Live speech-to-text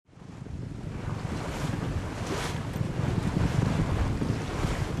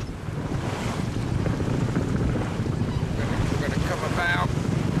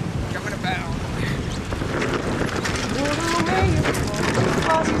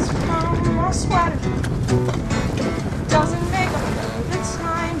a sweater. Doesn't make up for the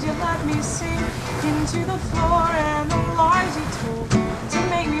times you let me sink into the floor and the lies you told to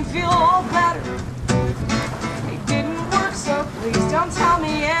make me feel all better. It didn't work, so please don't tell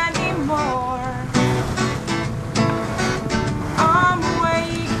me anymore. I'm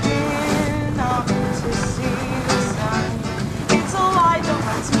waking up to see the sun. It's a light that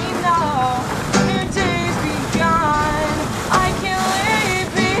lets me know a new day's begun. I can leave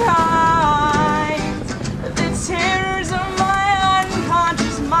behind the terrors of my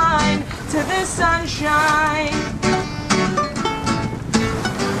unconscious mind to the sunshine.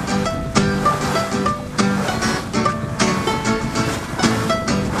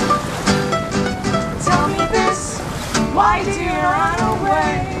 Tell me this, why do you run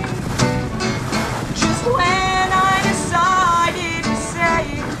away? Just when I decided to say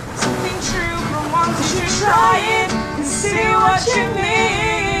something true for once, you should try it and see what you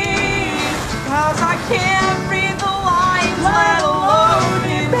mean. 'Cause I can't read the lines, let alone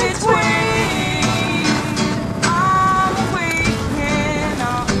in between. I'm waking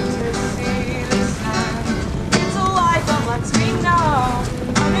up to see the sun. It's a light that lets me know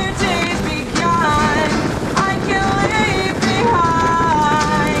a new day's begun. I can leave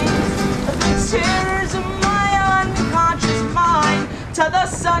behind the tears of my unconscious mind to the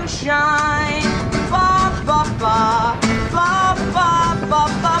sunshine. Ba ba ba ba ba ba ba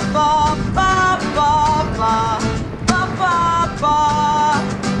ba ba ba ba ba ba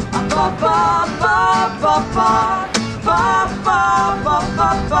ba ba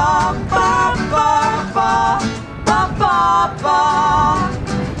ba ba ba ba ba.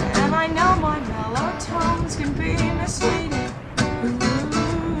 And I know my mellow tones can be misleading,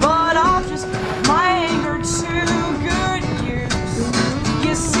 but I'll just put my anger to good use.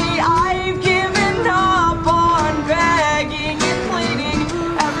 You see, I've given up on begging and pleading.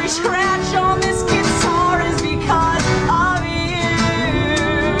 Every scratch on this guitar is because of you.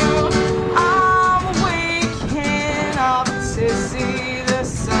 I'm waking up to see the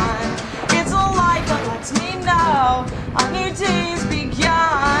sun. It's a light that lets me know a new day's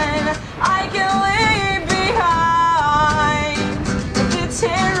begun. I can leave behind the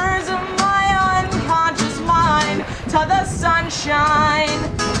terrors of my unconscious mind to the sunshine.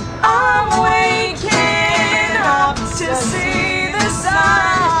 I'm waking up to see the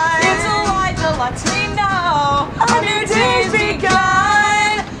sun. It's a light that lets me know a new day's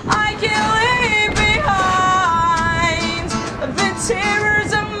begun. I can leave behind the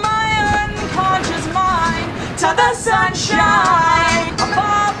terrors of my unconscious mind to the sunshine.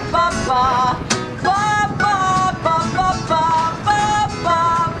 Ba ba ba ba ba ba ba ba ba ba ba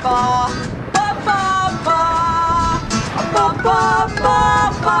ba ba ba ba ba.